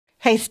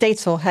Hey,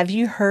 Statesville, have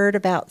you heard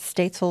about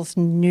Statesville's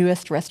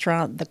newest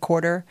restaurant, The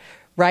Quarter,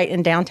 right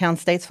in downtown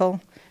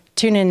Statesville?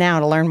 Tune in now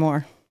to learn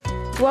more.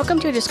 Welcome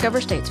to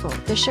Discover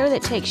Statesville, the show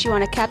that takes you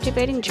on a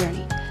captivating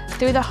journey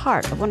through the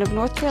heart of one of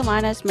North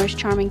Carolina's most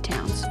charming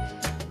towns.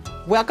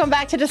 Welcome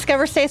back to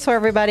Discover Statesville,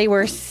 everybody.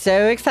 We're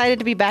so excited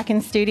to be back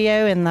in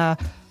studio in the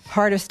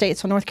heart of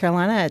Statesville, North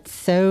Carolina at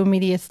So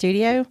Media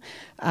Studio.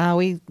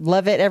 We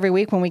love it every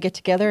week when we get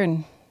together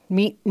and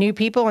meet new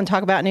people and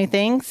talk about new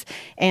things.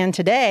 And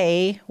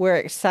today we're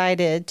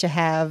excited to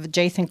have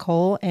Jason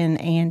Cole and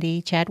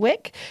Andy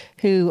Chadwick,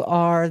 who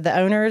are the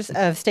owners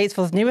of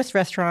Statesville's newest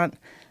restaurant,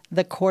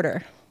 The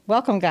Quarter.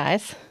 Welcome,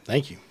 guys.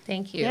 Thank you.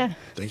 Thank you. Yeah.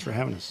 Thanks for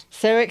having us.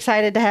 So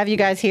excited to have you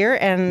guys here.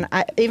 And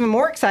even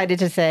more excited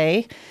to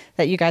say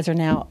that you guys are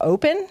now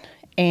open.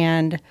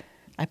 And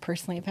I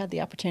personally have had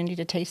the opportunity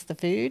to taste the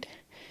food.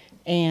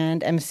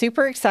 And I'm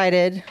super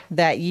excited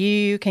that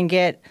you can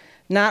get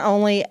not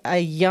only a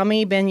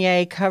yummy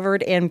beignet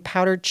covered in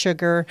powdered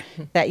sugar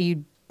that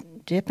you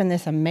dip in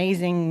this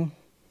amazing,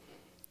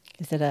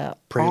 is it a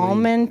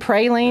almond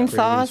praline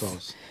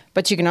sauce?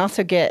 But you can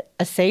also get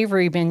a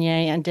savory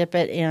beignet and dip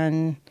it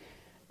in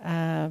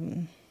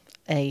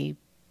a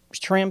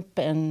shrimp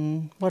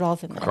and what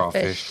else in there?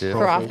 Crawfish dip.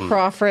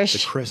 Crawfish. The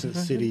Crescent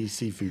City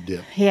seafood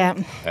dip. Yeah,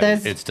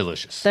 It's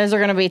delicious. Those are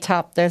going to be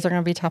top. Those are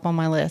going to be top on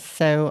my list.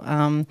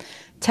 So,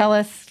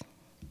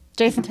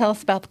 Jason, tell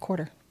us about The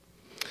Quarter.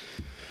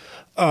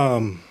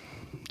 The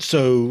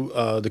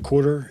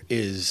Quarter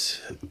is,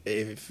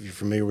 if you're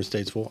familiar with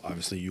Statesville,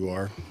 obviously you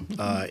are.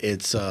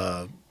 It's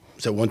at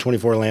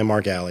 124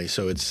 Landmark Alley,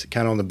 so it's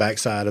kind of on the back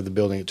side of the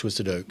building at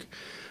Twisted Oak,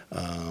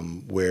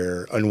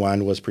 where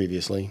Unwind was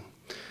previously.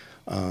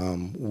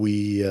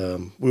 We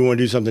want to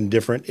do something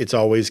different. It's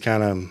always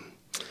kind of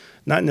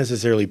not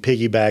necessarily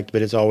piggybacked,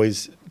 but it's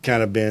always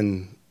kind of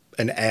been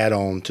an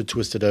add-on to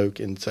Twisted Oak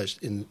in such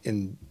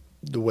in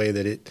the way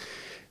that it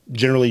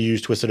generally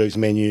used Twisted Oak's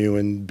menu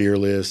and beer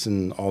lists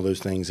and all those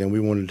things, and we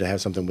wanted to have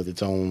something with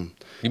its own.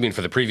 You mean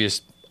for the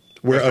previous?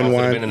 Where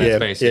Unwind, been in that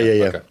space?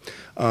 Yeah.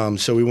 Okay.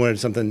 So we wanted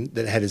something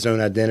that had its own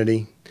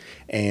identity,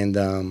 and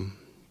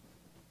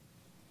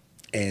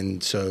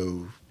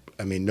so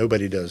I mean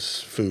nobody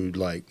does food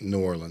like New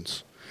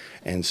Orleans,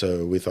 and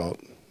so we thought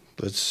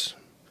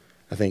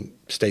I think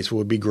Statesville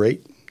would be a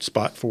great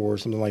spot for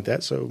something like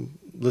that. So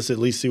let's at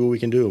least see what we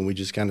can do, and we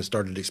just kind of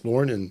started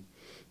exploring, and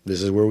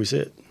this is where we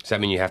sit. Does that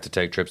mean you have to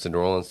take trips to New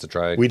Orleans to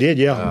try? We did,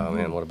 yeah. Oh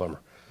man, what a bummer.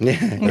 Yeah,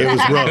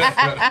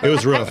 it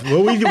was rough.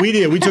 Well, we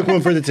did. We took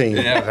one for the team.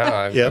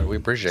 Yeah, we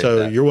appreciate so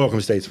that. So you're welcome,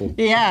 Statesville.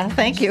 Yeah,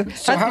 thank you.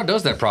 So how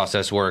does that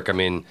process work? I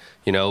mean,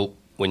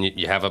 when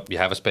you have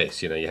a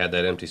space, you had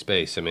that empty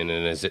space. I mean,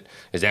 and is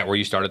that where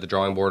you started the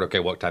drawing board? Okay,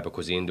 what type of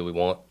cuisine do we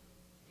want?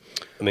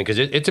 I mean, because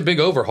it's a big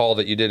overhaul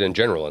that you did in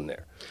general in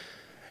there.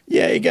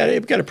 Yeah, it got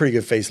a pretty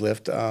good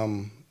facelift.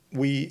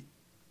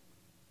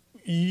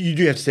 You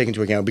do have to take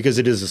into account because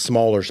it is a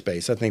smaller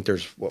space. I think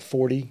there's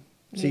 40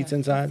 seats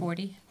inside.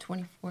 40,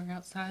 24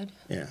 outside.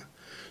 Yeah,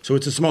 so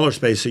it's a smaller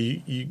space, so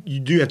you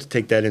do have to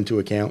take that into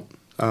account.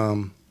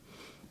 But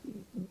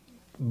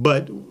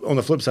on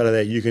the flip side of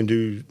that, you can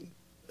do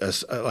a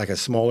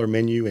smaller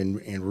menu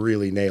and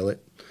really nail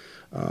it.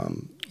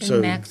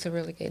 So Mac's a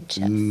really good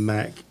chef.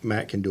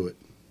 Mac can do it.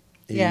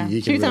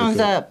 He two thumbs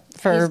up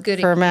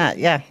for Matt.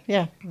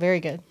 Yeah, very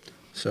good.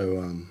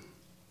 So,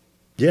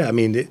 yeah, I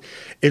mean,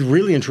 it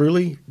really and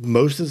truly,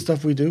 most of the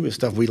stuff we do is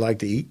stuff we like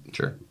to eat.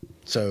 Sure.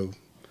 So,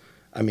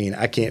 I mean,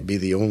 I can't be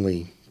the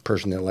only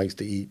person that likes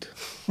to eat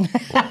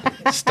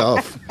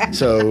stuff.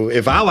 So,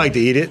 if I like to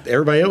eat it,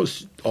 everybody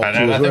else ought to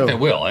as well. I think they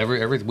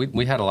will.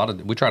 We tried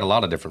a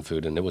lot of different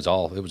food, and it was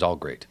all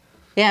great.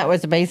 Yeah, it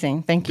was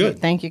amazing. Thank you. Good.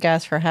 Thank you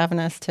guys for having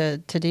us to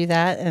do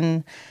that.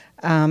 And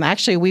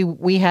actually,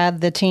 we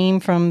had the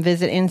team from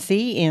Visit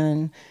NC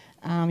in.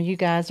 You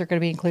guys are going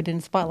to be included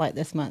in Spotlight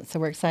this month, so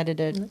we're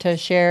excited to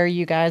share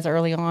you guys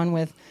early on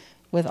with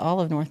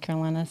all of North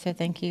Carolina. So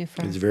thank you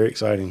It's very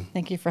exciting.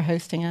 Thank you for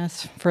hosting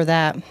us for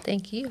that.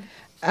 Thank you.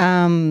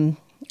 I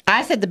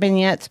said the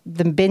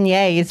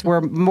beignets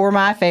were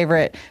my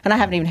favorite, and I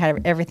haven't even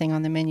had everything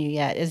on the menu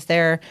yet. Is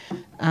there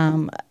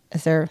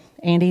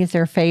Andy? Is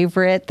there a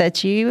favorite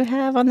that you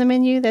have on the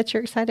menu that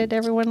you're excited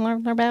everyone to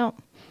learn about?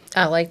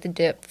 I like the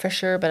dip for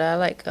sure, but I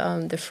like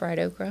the fried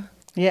okra.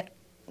 Yeah.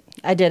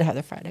 I did have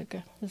the fried okra.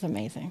 It was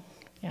amazing.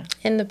 Yeah.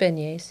 And the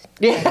beignets.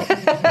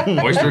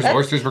 Yeah.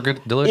 Oysters were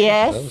good,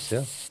 delicious.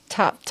 Yes.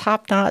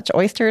 Top notch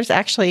oysters.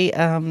 Actually,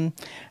 the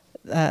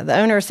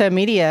owner of So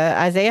Media,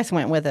 Isaiah,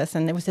 went with us,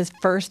 and it was his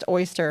first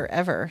oyster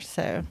ever.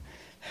 So,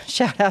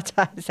 shout out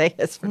to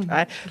Isaiah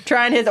for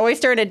trying his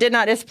oyster, and it did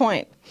not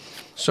disappoint.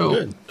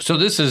 So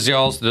this is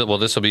y'all's. Well,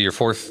 this will be your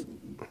fourth.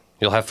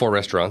 You'll have 4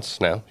 restaurants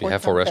now. You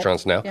have 4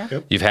 restaurants now. Yeah.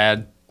 Yep. You've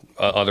had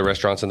other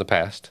restaurants in the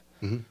past.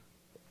 Mm-hmm.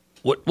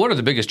 What are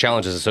the biggest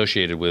challenges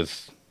associated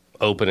with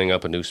opening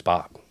up a new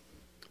spot?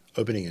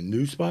 Opening a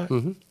new spot?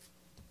 Mm-hmm.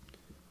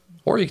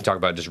 Or you can talk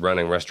about just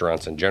running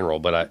restaurants in general.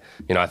 But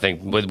I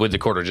think with the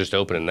Quarter just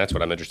opening, that's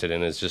what I'm interested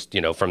in. Is just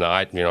from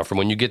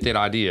when you get that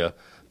idea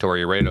to where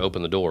you're ready to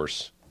open the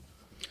doors.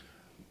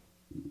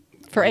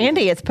 For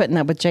Andy, it's putting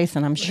up with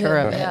Jason, I'm sure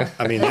of it. Yeah.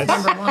 I mean, that's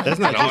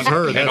not just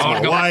her. That's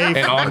my wife,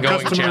 an my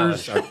ongoing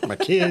customers, my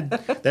kid.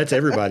 That's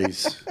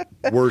everybody's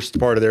worst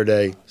part of their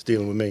day, is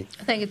dealing with me.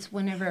 I think it's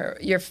whenever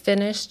you're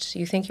finished,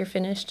 you think you're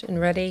finished and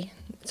ready.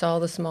 It's all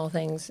the small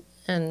things,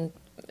 and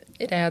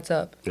it adds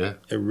up. Yeah.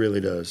 It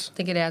really does. I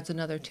think it adds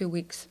another 2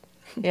 weeks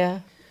Yeah.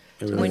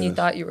 It really when you does.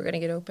 thought you were going to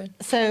get open.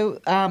 So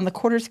the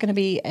quarter's going to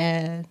be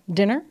a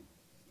dinner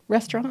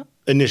restaurant?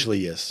 Initially,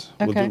 yes.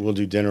 Okay. We'll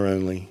do dinner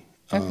only.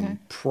 Okay.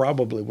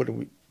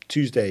 Probably,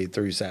 Tuesday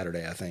through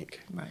Saturday, I think.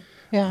 Right.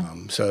 Yeah.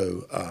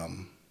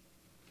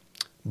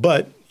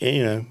 But,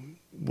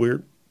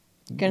 we're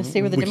Going to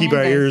see where the we demand keep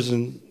our goes.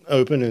 ears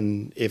open,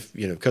 and if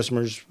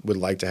customers would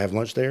like to have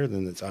lunch there,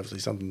 then it's obviously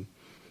something.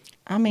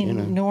 I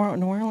mean, New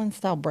Orleans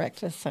style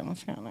breakfast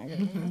sounds kind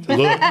of good.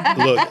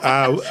 Look,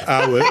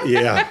 I would,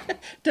 yeah.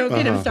 Don't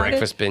get him started.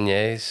 Breakfast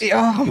beignets.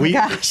 Oh my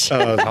gosh.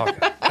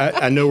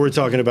 I know we're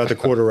talking about the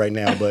quarter right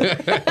now, but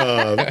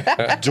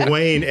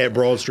Dwayne at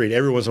Broad Street,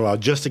 every once in a while,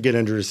 just to get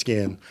under his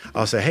skin,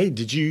 I'll say, "Hey,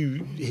 did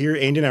you hear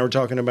Andy and I were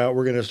talking about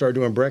we're going to start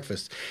doing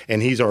breakfast?"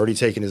 And he's already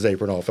taken his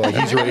apron off, like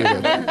he's ready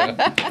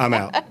to. I'm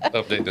out.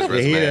 Update this Yeah,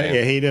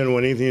 resume. he doesn't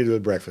want anything to do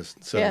with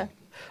breakfast. So. Yeah.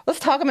 Let's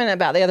talk a minute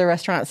about the other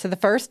restaurants. So the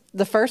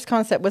first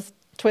concept was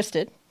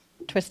Twisted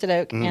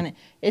Oak, and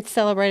it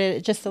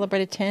just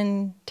celebrated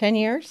 10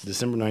 years.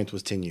 December 9th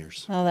was 10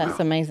 years. Oh, that's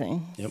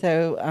amazing. Yep.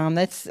 So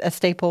that's a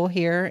staple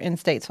here in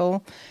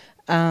Statesville.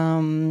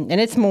 And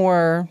it's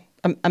more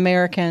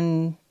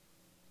American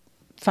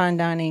fine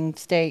dining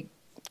steak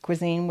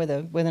cuisine with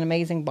an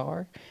amazing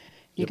bar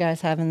you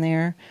guys have in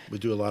there. We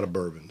do a lot of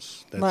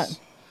bourbons. But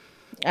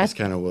That's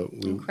kind of what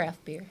we... And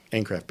craft beer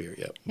And craft beer,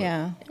 yep.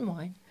 Yeah. and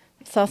wine.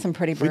 Saw some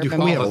pretty We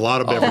bourbon. have a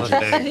lot of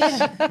beverages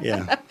today.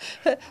 Yeah.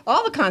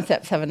 All the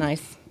concepts have a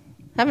nice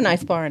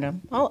bar in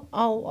them.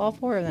 All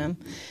four of them.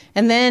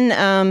 And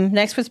then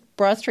next was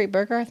Broad Street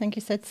Burger. I think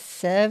you said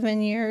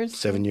 7 years.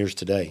 7 years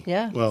today.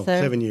 Yeah, Well,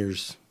 so- 7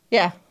 years.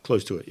 Yeah.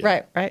 Close to it.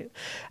 Yeah. Right.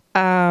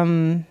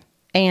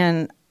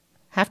 And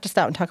have to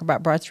stop and talk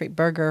about Broad Street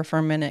Burger for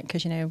a minute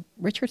because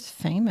Richard's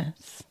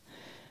famous.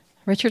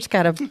 Richard's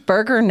got a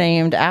burger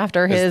named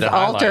after It's his the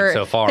highlight alter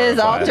so far his of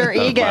my- alter of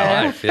my ego.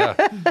 life, yeah.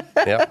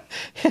 Yep.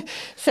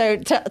 So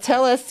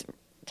tell us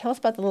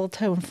about the Little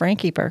Toe and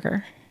Frankie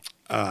burger.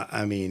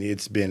 I mean,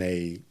 it's been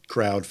a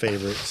crowd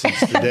favorite since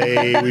the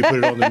day we put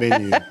it on the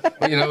menu.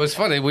 Well, it was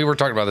funny. We were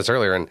talking about this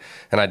earlier, and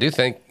I do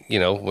think,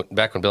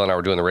 back when Bill and I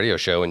were doing the radio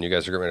show and you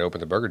guys were getting ready to open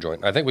the burger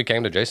joint, I think we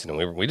came to Jason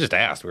and we just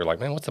asked. We were like,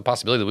 man, what's the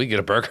possibility that we get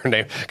a burger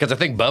name? Because I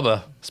think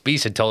Bubba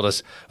Speece had told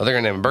us, oh, they're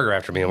going to name a burger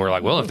after me. And we are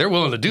like, well, if they're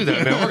willing to do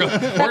that, man,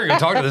 we're going to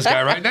talk to this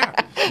guy right now.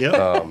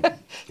 Yep.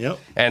 Yep.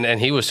 And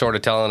he was sort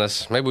of telling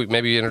us,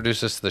 maybe he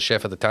introduced us to the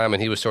chef at the time,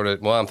 and he was sort of,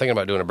 well, I'm thinking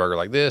about doing a burger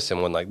like this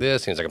and one like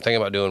this. And he's like, I'm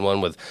thinking about doing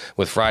one with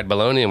fried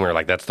bologna. And we were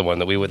like, that's the one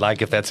that we would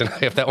like if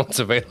that one's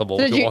available.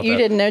 So We want you that.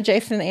 didn't know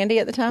Jason and Andy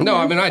at the time? No,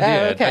 then? I mean, I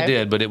did. Oh, okay. I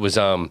did. But it was,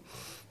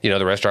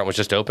 the restaurant was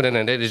just opening,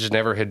 and it just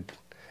never had,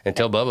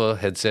 until Bubba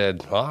had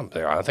said, well,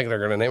 I think they're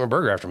going to name a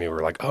burger after me. We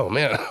were like, oh,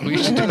 man, we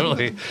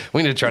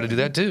need to try to do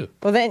that too.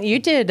 Well, then you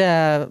did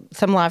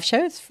some live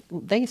shows.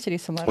 They used to do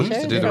some live We shows.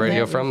 used to do the from radio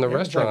there. from the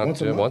restaurant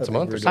once a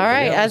month or something. All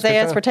right, Yeah, it was a good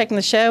Isaiah, time. we're taking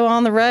the show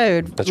on the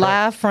road, That's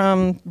live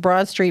from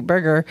Broad Street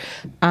Burger.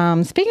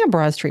 Speaking of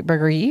Broad Street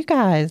Burger, you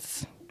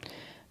guys,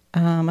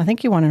 I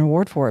think you won an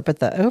award for it, but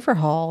the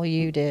overhaul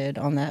you did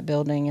on that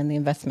building and the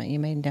investment you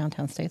made in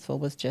downtown Statesville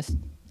was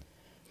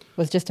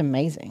just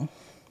amazing.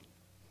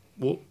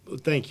 Well,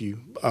 thank you.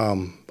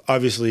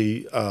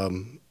 Obviously,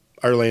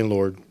 our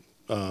landlord,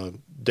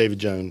 David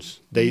Jones,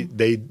 they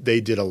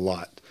did a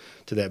lot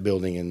to that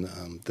building, and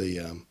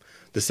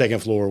the second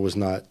floor was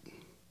not.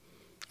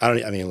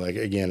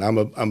 Again,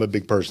 I'm a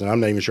big person. I'm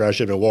not even sure I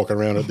should have been walking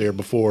around up there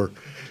before.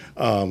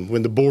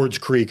 When the boards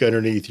creak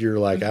underneath, you're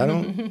like,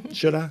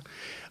 should I?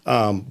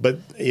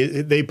 But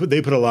they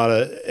put a lot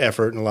of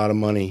effort and a lot of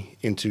money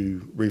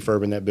into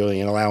refurbing that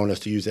building and allowing us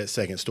to use that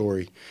second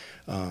story.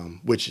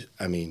 Which,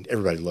 I mean,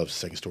 everybody loves the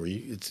second story.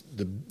 It's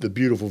the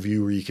beautiful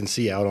view where you can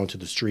see out onto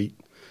the street.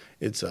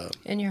 It's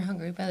And you're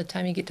hungry by the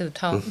time you get to the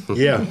top.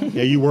 yeah.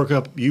 You work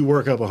up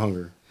a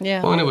hunger.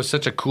 Yeah. Well, and it was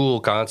such a cool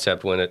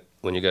concept when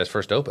you guys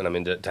first opened. I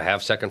mean, to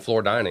have second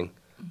floor dining,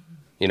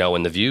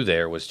 and the view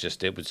there was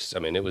just, it was, I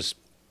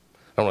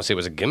don't want to say it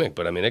was a gimmick,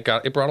 but I mean, it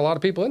brought a lot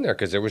of people in there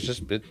because there was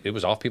just, it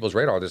was off people's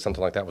radar that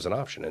something like that was an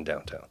option in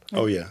downtown.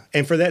 Oh yeah.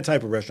 And for that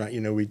type of restaurant,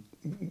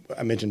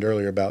 I mentioned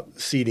earlier about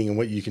seating and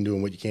what you can do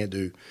and what you can't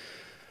do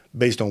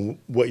based on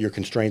what your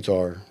constraints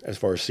are as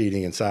far as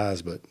seating and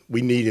size, but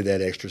we needed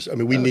that extra. I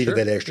mean, we needed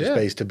that extra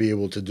space to be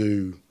able to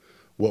do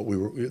what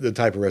the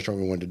type of restaurant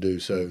we wanted to do.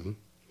 So,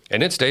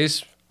 and it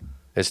stays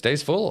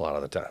full a lot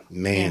of the time.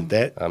 man,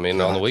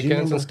 on the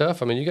weekends and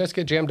stuff. I mean, you guys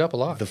get jammed up a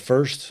lot. The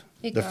first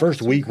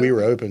week we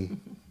were open.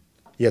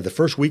 Yeah, the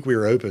first week we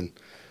were open,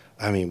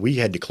 I mean, we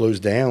had to close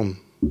down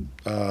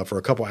for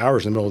a couple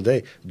hours in the middle of the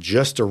day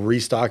just to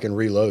restock and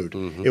reload.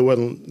 Mm-hmm. It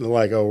wasn't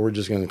like, oh, we're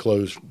just going to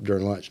close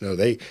during lunch. No,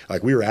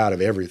 we were out of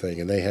everything,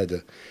 and they had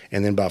to.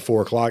 And then by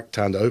 4:00,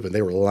 time to open,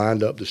 they were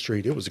lined up the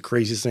street. It was the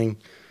craziest thing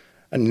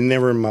I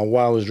never in my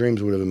wildest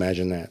dreams would have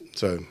imagined that.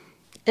 So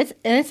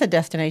It's a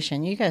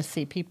destination. You guys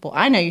see people.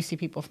 I know you see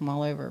people from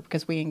all over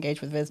because we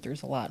engage with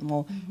visitors a lot, and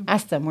we'll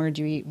ask them, "Where did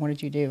you eat? What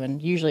did you do?"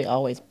 And usually,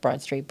 always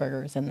Broad Street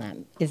Burger is in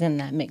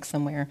that mix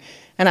somewhere.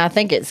 And I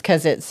think it's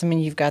because I mean,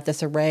 you've got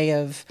this array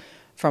of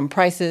from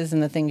prices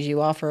and the things you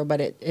offer, but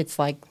it's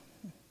like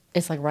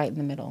right in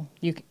the middle.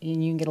 You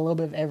can get a little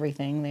bit of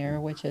everything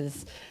there, which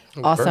is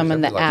awesome,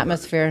 and the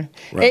atmosphere.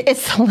 Right.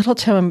 It's a little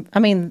too. I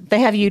mean, they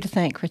have you to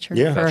thank, Richard,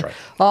 Yeah. for That's right.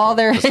 all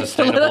their. The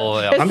sustainable.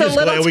 I'm just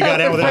glad we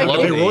got out without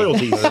any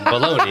royalties.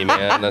 Baloney,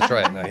 man. That's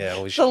right. No, yeah,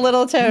 we The should.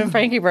 Little Toe and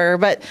Frankie Burger,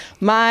 but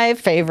my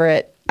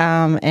favorite,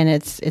 and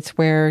it's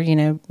where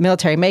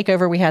Military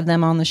Makeover. We had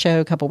them on the show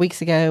a couple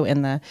weeks ago,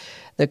 and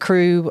the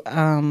crew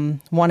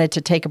wanted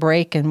to take a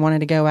break and wanted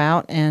to go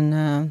out,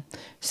 and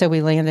so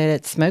we landed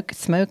at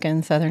Smoke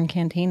in Southern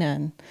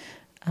Cantina.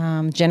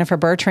 And Jennifer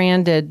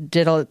Bertrand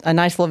did a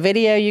nice little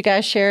video you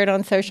guys shared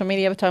on social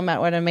media talking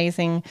about what an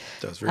amazing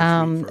That was very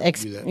sweet for her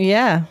to do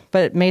that.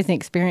 but amazing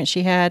experience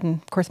she had,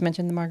 and of course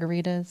mentioned the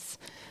margaritas.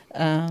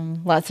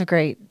 Lots of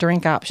great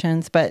drink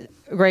options, but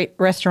great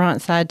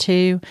restaurant side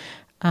too.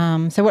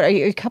 So what are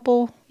you, a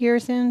couple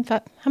years in?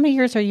 How many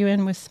years are you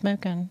in with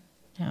Smokin'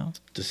 now?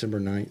 December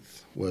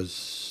 9th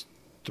was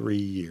 3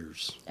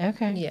 years.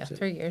 Okay. Yeah,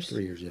 3 years.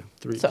 3 years, yeah.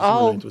 So December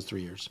all- 9th was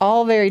 3 years.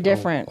 All very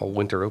different. All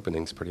winter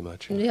openings, pretty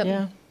much. Yep.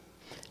 Yeah.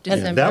 Yeah,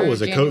 December, that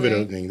was a COVID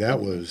January. opening. That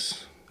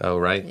was... Oh,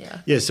 right.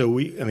 Yeah. So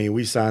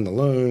we signed the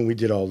loan, we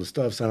did all the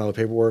stuff, signed all the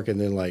paperwork, and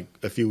then like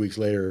a few weeks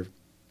later,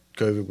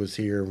 COVID was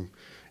here.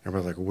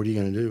 Everybody's like, "What are you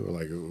going to do?" We're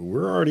like,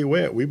 "We're already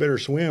wet. We better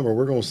swim, or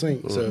we're going to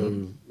sink."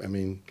 So I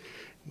mean,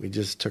 we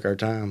just took our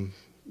time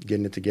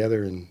getting it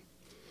together and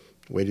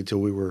waited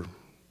till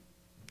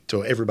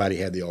everybody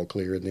had the all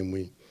clear, and then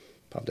we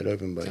popped it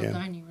open. But So yeah,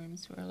 dining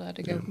rooms were allowed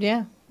to go.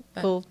 Yeah.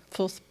 Full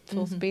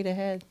speed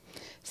ahead.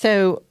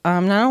 So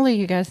not only are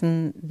you guys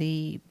in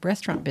the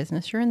restaurant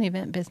business, you're in the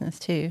event business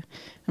too.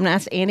 I'm going to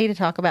ask Andy to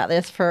talk about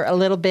this for a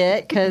little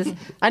bit because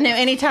I know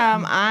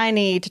anytime I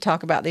need to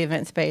talk about the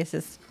event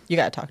space, you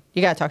got to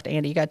talk to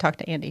Andy. You got to talk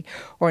to Andy.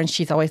 And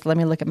she's always, let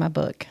me look at my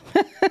book.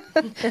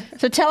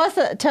 So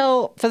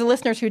tell for the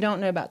listeners who don't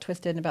know about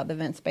Twisted and about the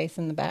event space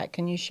in the back,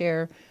 can you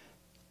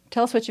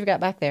tell us what you've got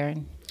back there?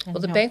 And Well,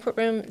 the how- banquet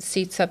room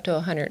seats up to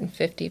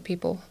 150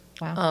 people.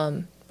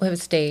 Wow. We have a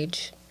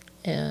stage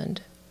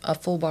and a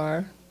full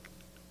bar.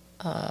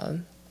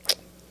 You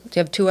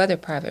have 2 other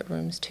private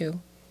rooms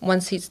too.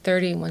 One seats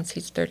 30 and one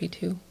seats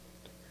 32.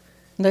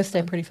 Those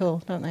stay pretty full,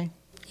 don't they?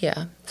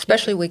 Yeah,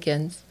 especially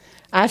weekends.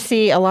 I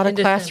see a lot of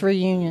In class December.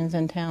 reunions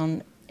in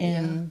town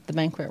in the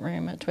banquet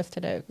room at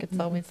Twisted Oak. It's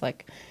always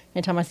like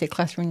anytime I see a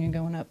class reunion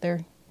going up,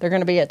 they're going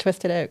to be at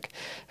Twisted Oak.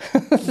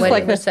 It's Wedding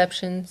like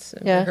receptions,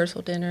 Yeah.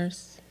 rehearsal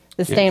dinners.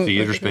 the Yeah, same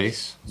theater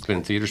space. It's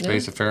been theater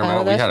space a fair Oh,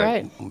 amount. that's we had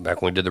right.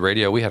 back when we did the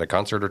radio, we had a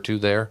concert or two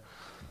there.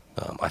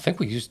 I think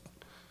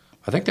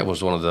that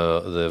was one of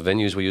the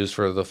venues we used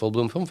for the Full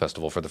Bloom Film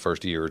Festival for the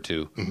first year or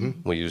two.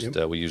 Mm-hmm. We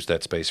used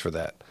that space for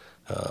that.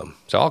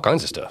 So all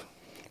kinds of stuff.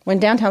 When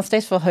downtown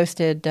Statesville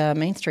hosted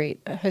Main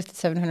Street, hosted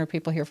 700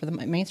 people here for the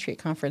Main Street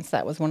conference,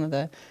 that was one of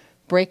the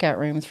breakout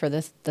rooms for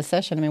the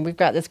session. I mean, we've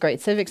got this great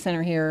civic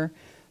center here,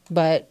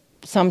 but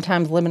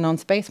sometimes limit on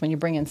space when you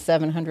bring in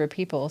 700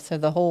 people. So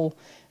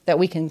that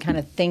we can kind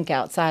of think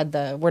outside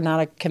we're not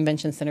a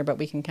convention center, but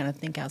we can kind of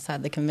think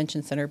outside the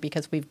convention center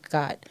because we've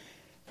got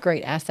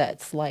great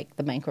assets like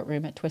the banquet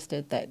room at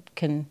Twisted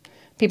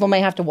people may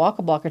have to walk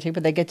a block or two,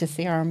 but they get to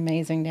see our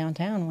amazing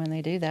downtown when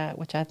they do that,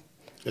 which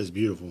it's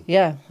beautiful.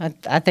 yeah,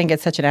 I think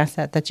it's such an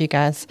asset that you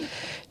guys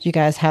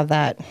have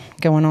that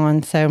going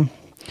on. So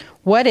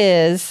what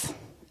is,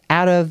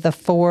 out of the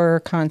 4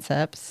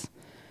 concepts,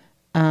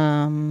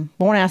 I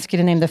want to ask you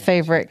to name the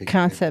favorite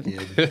concept.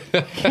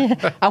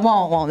 I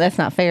won't. That's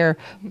not fair.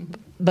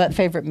 But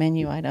favorite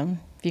menu item.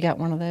 If you got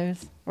one of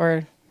those,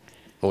 or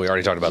Well, we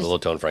already talked about the Little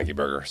Toe and Frankie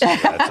Burger, so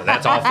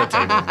that's off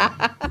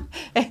the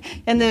table.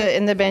 in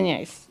the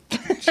beignets.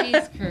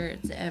 Cheese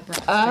curds at Broad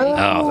Street.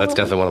 Oh, that's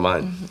definitely one of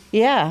mine.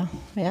 Yeah.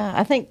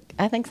 I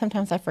think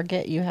sometimes I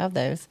forget you have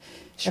those.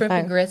 Shrimp If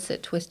and grits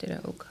at Twisted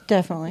Oak.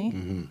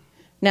 Definitely.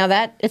 Now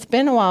it's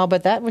been a while,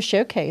 but that was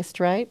showcased,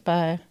 right?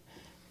 By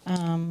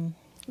It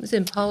was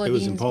in Paula It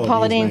was in Dean's. Paula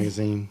Paula Dean's Dean's.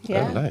 magazine.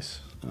 Yeah. Oh, nice.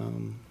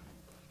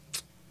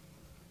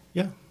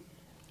 Yeah.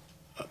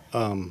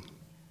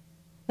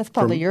 That's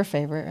probably your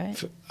favorite,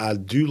 right? I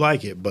do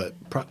like it, but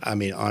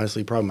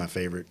honestly, probably my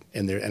favorite.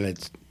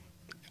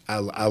 I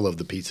love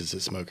the pizzas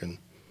at Smokin'.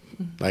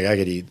 Like I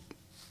could eat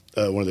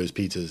one of those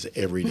pizzas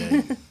every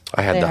day.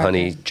 I had They the are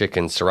honey good.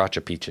 chicken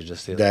sriracha pizza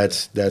just the other day.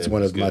 That's It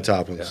one was of my good.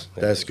 toppings. Yeah, it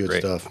That's was good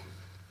great. stuff.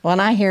 Well,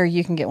 and I hear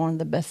you can get one of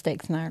the best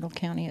steaks in Iredell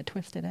County at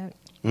Twisted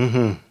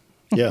Oak.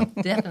 Yeah.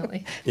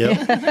 Definitely.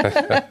 Yep.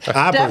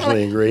 I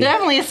personally agree.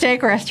 Definitely a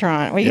steak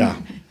restaurant. We Yeah.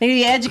 need to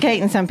be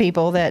educating some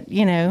people that,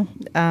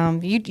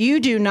 you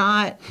do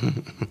not.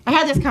 I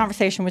had this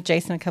conversation with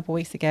Jason a couple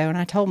weeks ago, and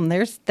I told him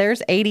there's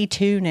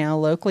 82 now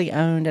locally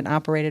owned and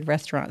operated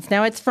restaurants.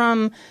 Now, it's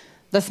from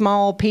the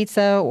small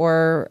pizza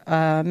or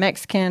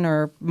Mexican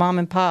or mom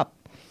and pop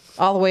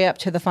all the way up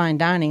to the fine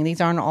dining.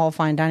 These aren't all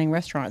fine dining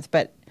restaurants,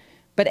 but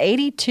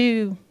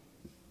 82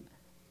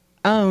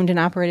 owned and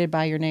operated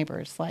by your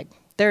neighbors. Like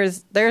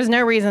there's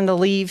no reason to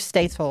leave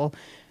Statesville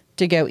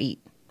to go eat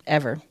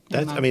ever.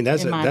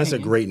 That's a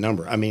great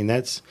number. I mean,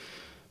 that's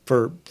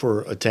for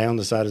a town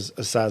the size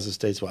of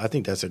Statesville. I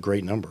think that's a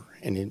great number.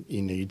 And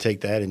you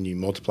take that and you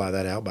multiply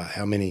that out by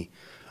how many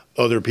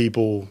other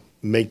people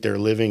make their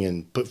living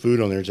and put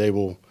food on their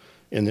table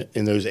in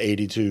those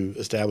 82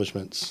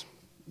 establishments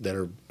that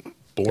are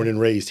born and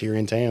raised here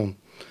in town.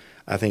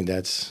 I think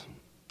that's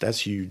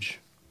huge.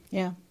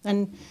 Yeah,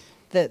 and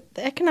the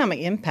economic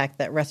impact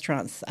that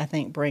restaurants, I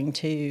think, bring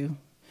to.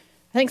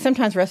 I think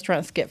sometimes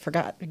restaurants get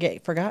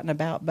forgotten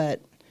about,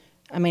 but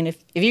I mean,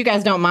 if you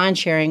guys don't mind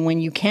sharing when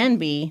you can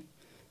be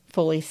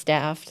fully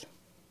staffed,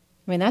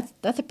 I mean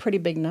that's a pretty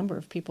big number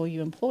of people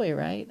you employ,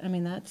 right? I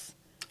mean that's.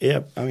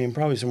 Yeah, I mean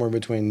probably somewhere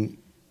between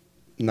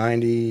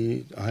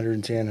 90,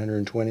 110,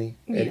 120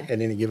 at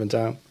any given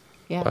time.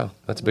 Yeah, wow,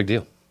 that's a big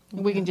deal.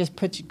 We can just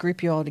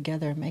group you all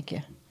together and make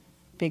you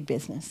big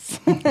business.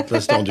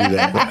 Let's don't do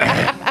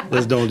that.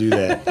 Let's don't do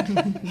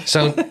that.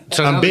 So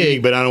I'm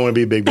big, but I don't want to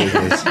be big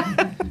business.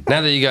 Now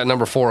that you got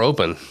number 4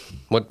 open,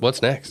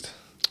 what's next?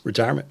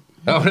 Retirement.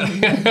 Oh,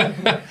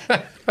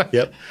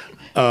 yep.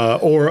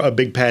 Or a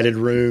big padded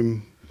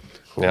room.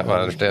 Yeah,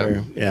 I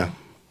understand. Yeah.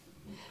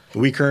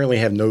 We currently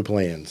have no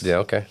plans. Yeah,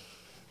 okay.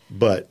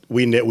 But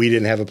we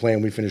didn't have a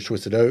plan. We finished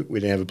Twisted Oak. We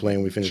didn't have a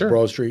plan. We finished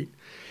Broad Street.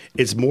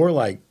 It's more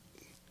like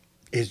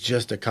it's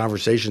just a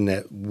conversation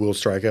that we'll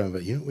strike up.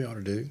 But you know what we ought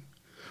to do?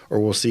 Or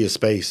we'll see a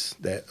space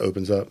that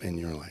opens up and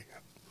you're like,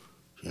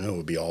 it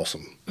would be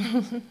awesome.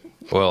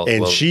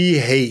 Well, she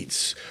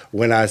hates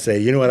when I say,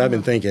 you know what I've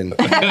been thinking.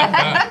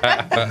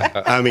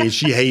 I mean,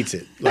 she hates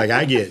it. Like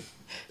I get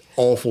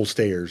awful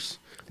stares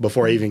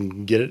before I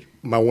even get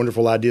my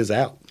wonderful ideas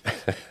out.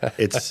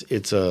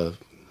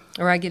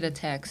 Or I get a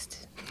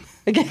text.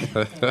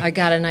 I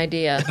got an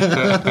idea.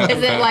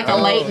 Is it like a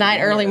late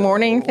night, early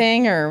morning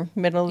thing, or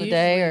middle of the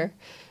day, or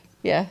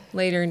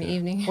later in the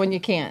evening when you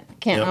can't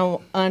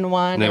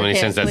unwind? And then when he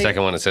sends sleep. that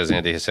second one, it says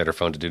Andy has set her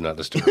phone to do not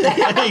disturb.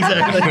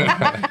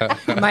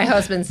 Exactly. My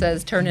husband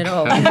says turn it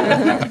off.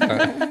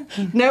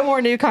 No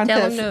more new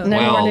concepts. No.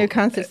 No more new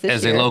concepts this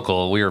as year. a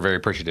local, we are very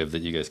appreciative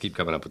that you guys keep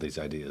coming up with these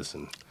ideas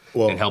and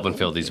helping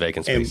fill these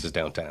vacant spaces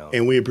downtown.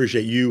 And we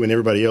appreciate you and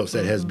everybody else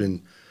that has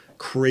been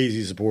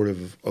crazy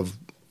supportive of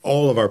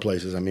all of our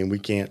places. I mean,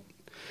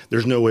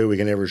 there's no way we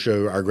can ever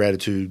show our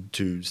gratitude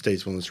to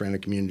Statesville and the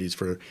surrounding communities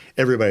for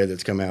everybody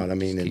that's come out. I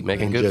mean, keep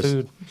making good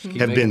food.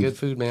 Have been good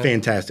food, man.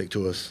 Fantastic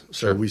to us.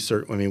 So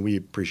Sure. we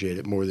appreciate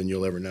it more than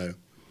you'll ever know.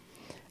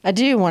 I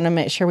do want to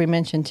make sure we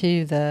mention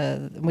too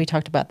we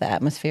talked about the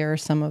atmosphere,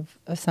 some of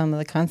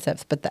the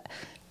concepts, but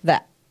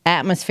the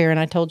atmosphere, and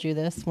I told you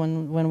this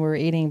when we were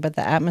eating, but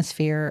the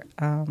atmosphere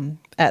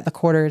at the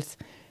Quarters,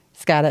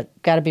 it's got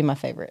to be my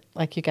favorite.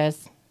 Like you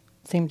guys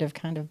seem to have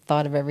kind of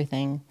thought of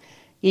everything,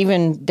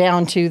 even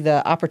down to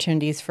the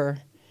opportunities for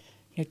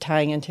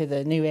tying into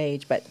the new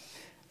age, but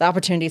the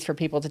opportunities for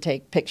people to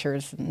take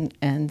pictures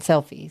and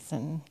selfies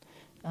and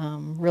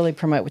really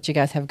promote what you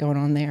guys have going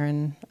on there.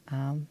 And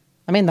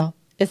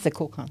it's a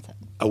cool concept.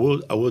 I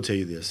will tell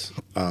you this,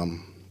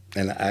 and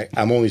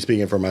I'm only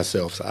speaking for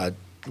myself, so I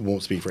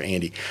won't speak for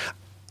Andy.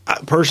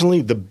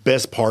 Personally, the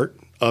best part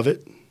of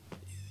it,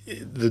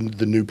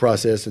 the new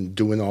process and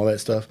doing all that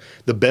stuff,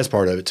 the best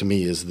part of it to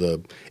me is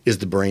the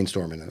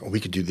brainstorming. We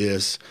could do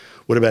this.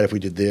 What about if we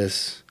did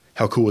this?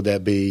 How cool would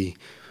that be?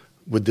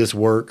 Would this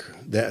work?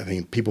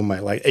 People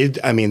might like it.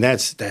 I mean,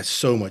 that's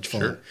so much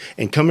fun. Sure.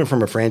 And coming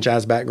from a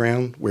franchise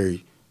background where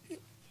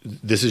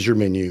this is your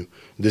menu,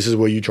 this is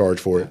what you charge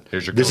for it.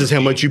 This is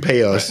how much you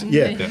pay us. Right.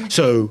 Yeah.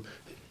 So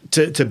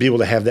to be able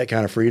to have that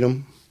kind of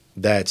freedom,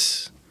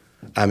 that's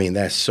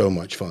so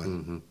much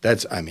fun.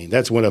 Mm-hmm.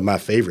 That's one of my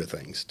favorite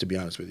things, to be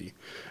honest with you.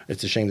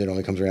 It's a shame that it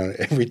only comes around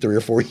every 3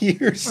 or 4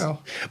 years.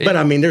 Well, but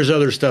there's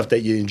other stuff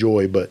that you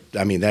enjoy, but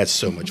that's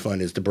so much fun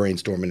is the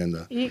brainstorming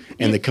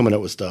and the coming up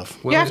with stuff.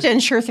 You have to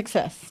ensure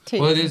success too.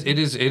 Well, it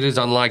is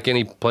unlike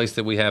any place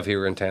that we have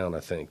here in town,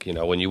 I think.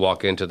 When you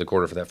walk into the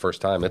Quarter for that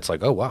first time, it's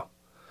like, oh wow.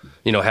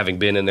 Having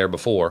been in there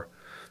before,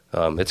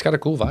 it's got a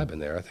cool vibe in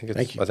there. I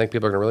think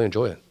people are going to really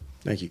enjoy it.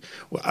 Thank you.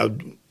 Well,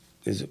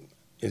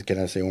 can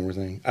I say one more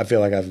thing? I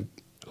feel like I've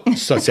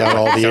sucked out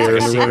all the air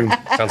in the room.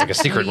 Sounds like a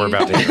secret we're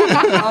about to hear.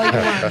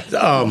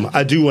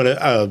 I do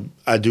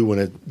want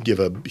to give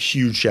a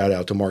huge shout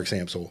out to Mark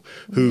Samsel,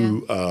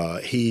 who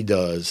he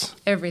does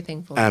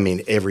everything for us.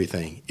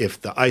 Everything.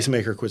 If the ice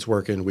maker quits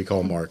working, we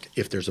call Mark.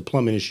 If there's a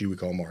plumbing issue, we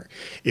call Mark.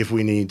 If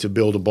we need to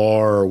build a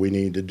bar or we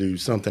need to do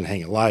something,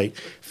 hang a light,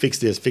 fix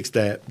this, fix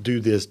that, do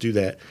this, do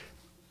that.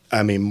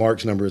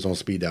 Mark's number is on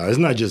speed dial. It's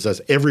not just us.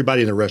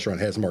 Everybody in the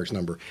restaurant has Mark's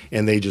number,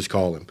 and they just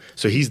call him.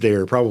 So he's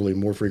there probably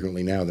more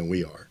frequently now than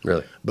we are.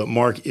 Really? But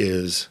Mark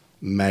is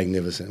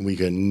magnificent. We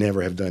could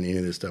never have done any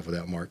of this stuff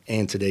without Mark.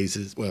 And today's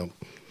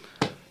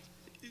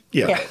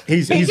Yeah,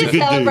 he's a just good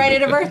dude.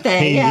 celebrated a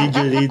birthday.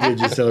 He did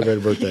just celebrate a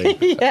birthday.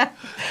 Yeah.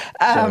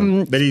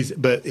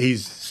 But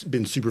he's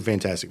been super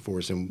fantastic for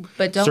us, and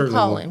But don't certainly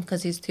call won't- him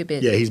because he's too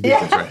busy. Yeah, he's busy.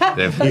 Right.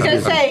 I was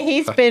gonna say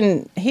he's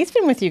been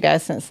with you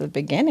guys since the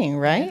beginning,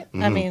 right?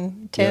 I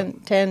mean,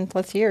 10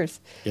 plus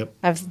years. Yep.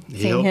 I've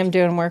seen him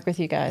doing work with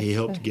you guys. He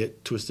helped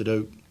get Twisted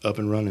Oak up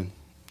and running.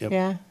 Yep.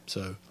 Yeah.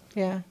 So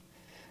Yeah.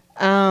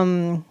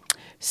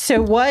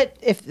 So what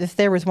if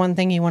there was one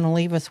thing you want to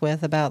leave us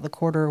with about the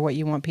quarter, what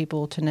you want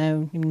people to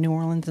know, New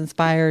Orleans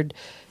inspired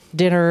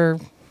dinner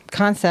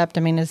concept?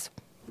 I mean, is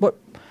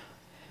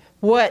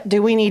what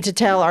do we need to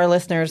tell our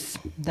listeners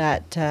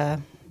that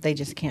they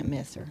just can't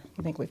miss, or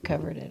you think we've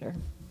covered it, or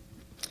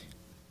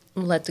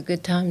Let the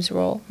good times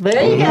roll.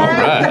 there you go.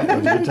 Right.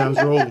 good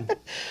times rolling.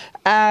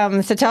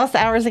 So tell us the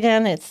hours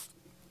again. It's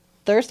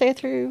Thursday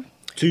through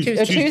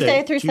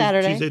Tuesday through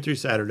Saturday. Tuesday through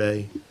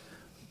Saturday.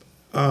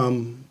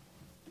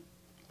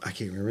 I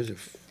can't remember. Is it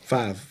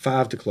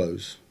 5 to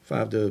close?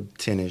 5 to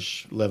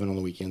 10ish. 11 on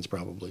the weekends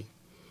probably.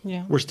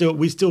 Yeah.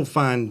 We still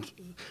find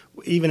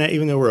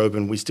even though we're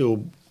open, we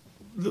still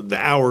the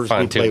hours we play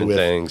Fine-tuning with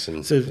things,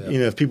 and so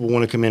if people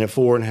want to come in at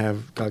 4 and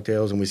have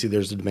cocktails, and we see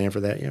there's a demand for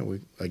that,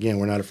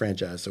 we're not a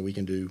franchise, so we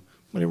can do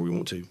whatever we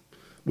want to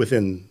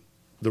within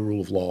the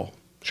rule of law.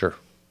 Sure.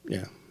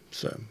 Yeah.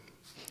 So.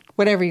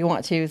 Whatever you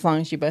want to, as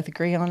long as you both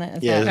agree on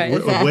it.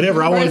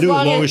 Whatever I want to do,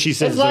 as long as she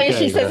says as long it's as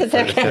she okay. says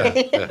it's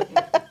okay.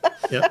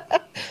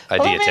 Yep.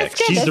 Idea that's text.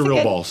 good. She's the That's real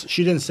good. boss.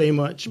 She didn't say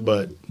much,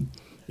 but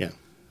yeah.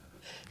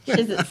 She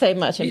doesn't say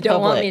much in You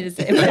don't public. want me to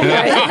say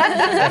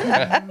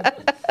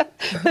that,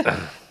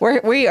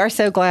 right? We are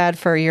so glad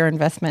for your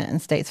investment in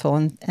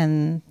Statesville,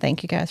 and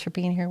thank you guys for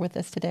being here with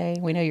us today.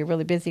 We know you're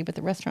really busy with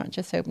the restaurant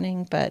just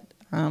opening, but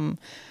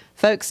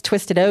folks,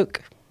 Twisted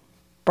Oak,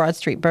 Broad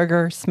Street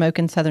Burger,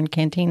 Smokin' Southern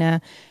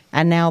Cantina,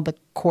 and now the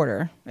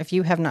Quarter. If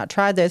you have not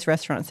tried those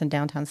restaurants in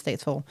downtown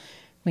Statesville,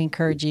 we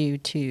encourage you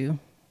to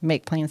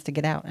make plans to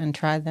get out and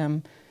try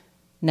them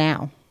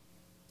now.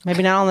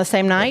 Maybe not on the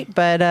same night,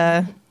 but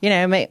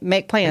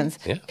make plans,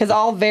 because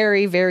all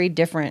very, very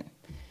different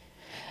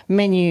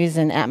menus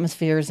and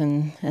atmospheres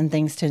and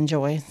things to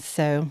enjoy.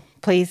 So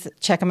please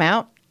check them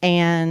out.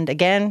 And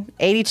again,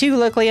 82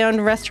 locally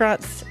owned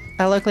restaurants,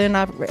 locally owned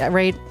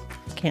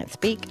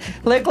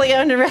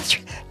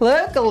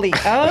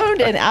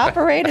and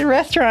operated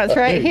restaurants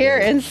right here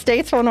in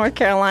Statesville, North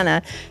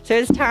Carolina. So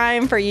it's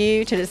time for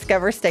you to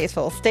discover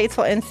Statesville.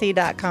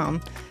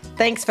 StatesvilleNC.com.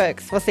 Thanks,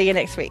 folks. We'll see you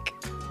next week.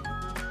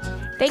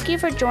 Thank you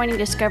for joining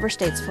Discover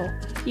Statesville.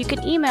 You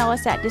can email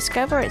us at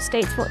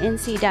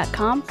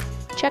discover@statesvillenc.com.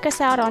 Check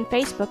us out on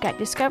Facebook at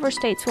Discover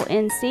Statesville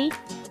NC,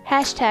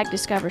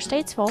 #Discover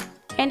Statesville,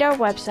 and our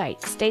website,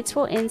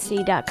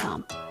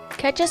 statesvillenc.com.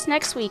 Catch us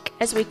next week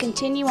as we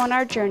continue on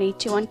our journey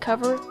to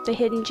uncover the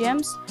hidden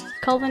gems,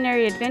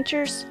 culinary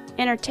adventures,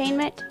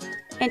 entertainment,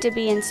 and to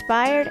be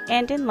inspired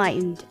and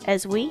enlightened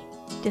as we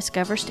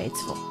discover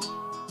Statesville.